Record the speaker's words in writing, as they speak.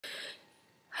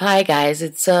Hi guys,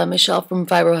 it's Michelle from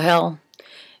Fibro Hell,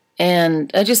 and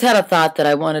I just had a thought that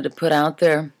I wanted to put out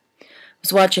there. I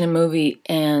was watching a movie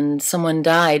and someone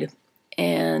died,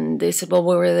 and they said, well,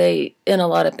 were they in a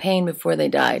lot of pain before they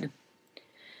died?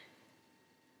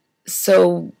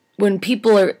 So when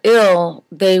people are ill,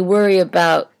 they worry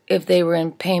about if they were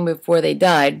in pain before they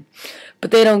died, but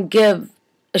they don't give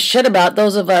a shit about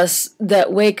those of us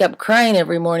that wake up crying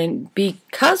every morning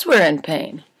because we're in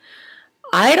pain.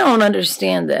 I don't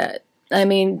understand that. I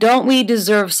mean, don't we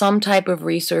deserve some type of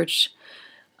research?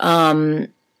 I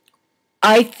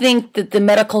think that the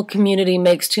medical community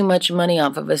makes too much money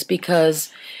off of us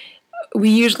because we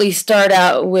usually start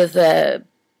out with a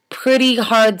pretty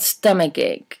hard stomach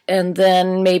ache, and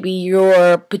then maybe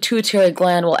your pituitary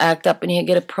gland will act up and you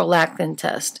get a prolactin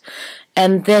test.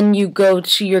 And then you go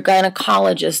to your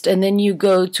gynecologist, and then you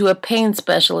go to a pain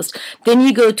specialist, then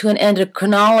you go to an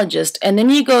endocrinologist, and then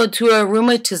you go to a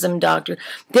rheumatism doctor,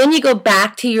 then you go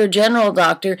back to your general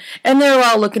doctor, and they're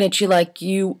all looking at you like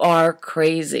you are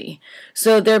crazy.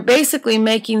 So they're basically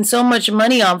making so much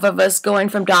money off of us going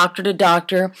from doctor to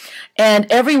doctor, and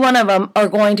every one of them are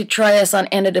going to try us on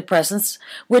antidepressants,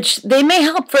 which they may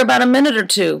help for about a minute or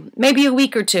two, maybe a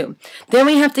week or two. Then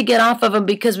we have to get off of them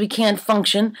because we can't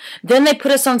function. Then they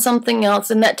put us on something else,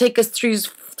 and that takes us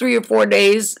three or 4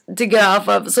 days to get off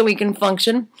of so we can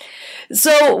function.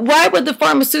 So why would the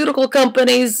pharmaceutical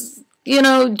companies,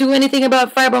 do anything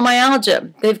about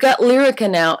fibromyalgia? They've got Lyrica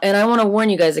now, and I want to warn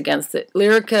you guys against it.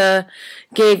 Lyrica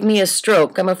gave me a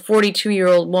stroke. I'm a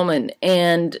 42-year-old woman,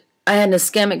 and I had an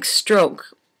ischemic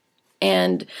stroke.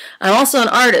 And I'm also an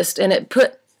artist, and it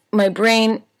put my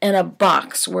brain in a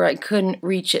box where I couldn't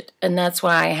reach it, and that's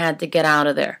why I had to get out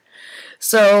of there.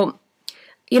 So,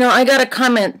 I got a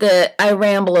comment that I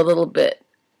ramble a little bit.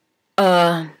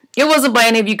 It wasn't by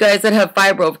any of you guys that have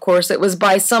fibro, of course. It was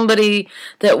by somebody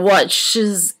that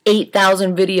watches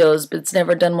 8,000 videos but's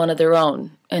never done one of their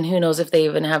own. And who knows if they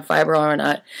even have fibro or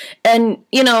not. And,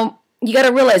 you got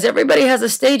to realize everybody has a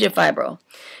stage of fibro.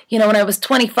 When I was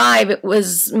 25, it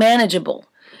was manageable.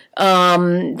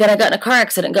 Then I got in a car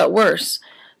accident, got worse.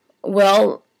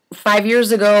 Well, 5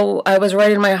 years ago, I was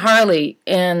riding my Harley,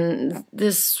 and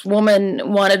this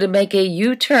woman wanted to make a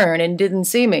U-turn and didn't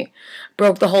see me.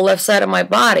 Broke the whole left side of my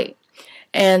body.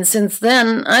 And since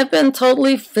then, I've been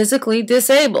totally physically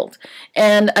disabled.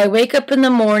 And I wake up in the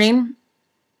morning.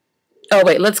 Oh,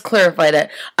 wait, let's clarify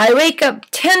that. I wake up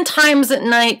 10 times at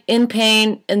night in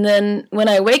pain, and then when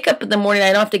I wake up in the morning,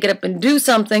 I don't have to get up and do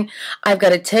something. I've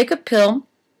got to take a pill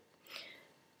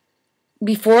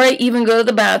before I even go to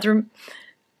the bathroom,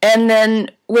 and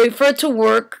then wait for it to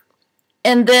work,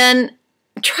 and then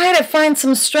try to find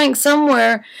some strength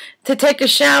somewhere to take a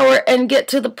shower and get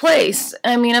to the place.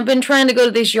 I mean, I've been trying to go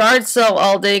to this yard sale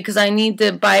all day because I need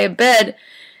to buy a bed.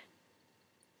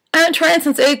 I've been trying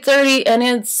since 8:30, and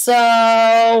it's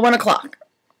 1 o'clock.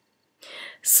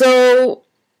 So,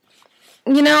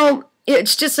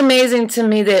 it's just amazing to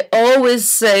me. They always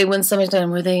say when somebody's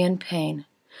dying, were they in pain?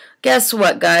 Guess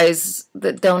what, guys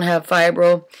that don't have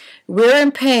fibro? We're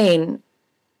in pain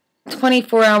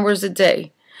 24 hours a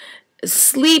day.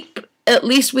 Sleep, at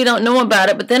least we don't know about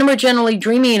it, but then we're generally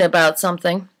dreaming about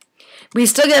something. We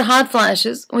still get hot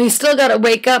flashes. We still got to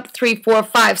wake up 3, 4,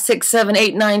 5, 6, 7,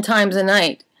 8, 9 times a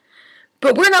night.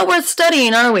 But we're not worth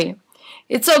studying, are we?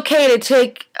 It's okay to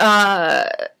take my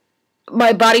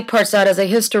body parts out as a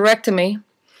hysterectomy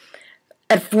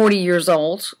at 40 years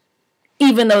old,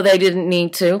 even though they didn't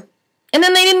need to. And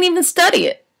then they didn't even study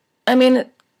it. I mean,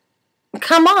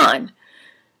 come on.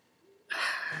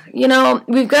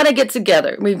 We've got to get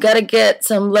together. We've got to get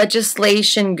some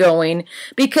legislation going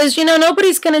because,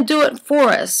 nobody's going to do it for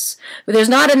us. There's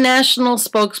not a national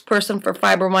spokesperson for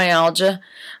fibromyalgia.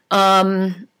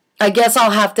 I guess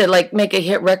I'll have to, make a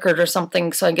hit record or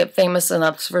something so I get famous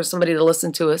enough for somebody to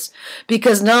listen to us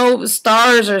because no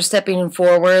stars are stepping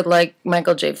forward like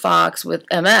Michael J. Fox with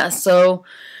MS. So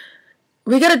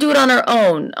we got to do it on our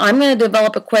own. I'm going to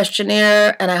develop a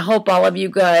questionnaire, and I hope all of you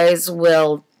guys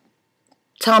will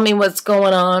tell me what's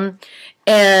going on.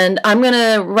 And I'm going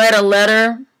to write a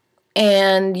letter,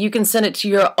 and you can send it to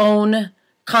your own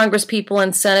congresspeople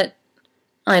and Senate.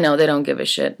 I know they don't give a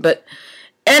shit, but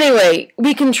anyway,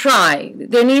 we can try.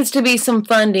 There needs to be some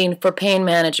funding for pain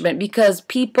management because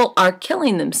people are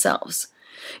killing themselves.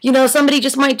 Somebody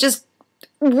might just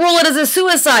rule it as a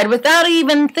suicide without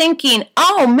even thinking,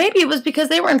 oh, maybe it was because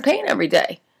they were in pain every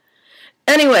day.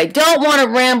 Anyway, don't want to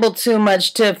ramble too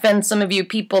much to offend some of you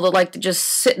people that like to just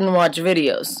sit and watch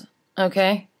videos,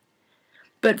 okay?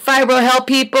 But Fibro Hell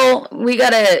people, we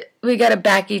gotta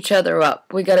back each other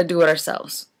up. We gotta do it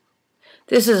ourselves.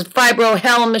 This is Fibro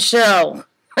Hell Michelle.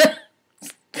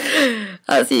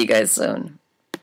 I'll see you guys soon.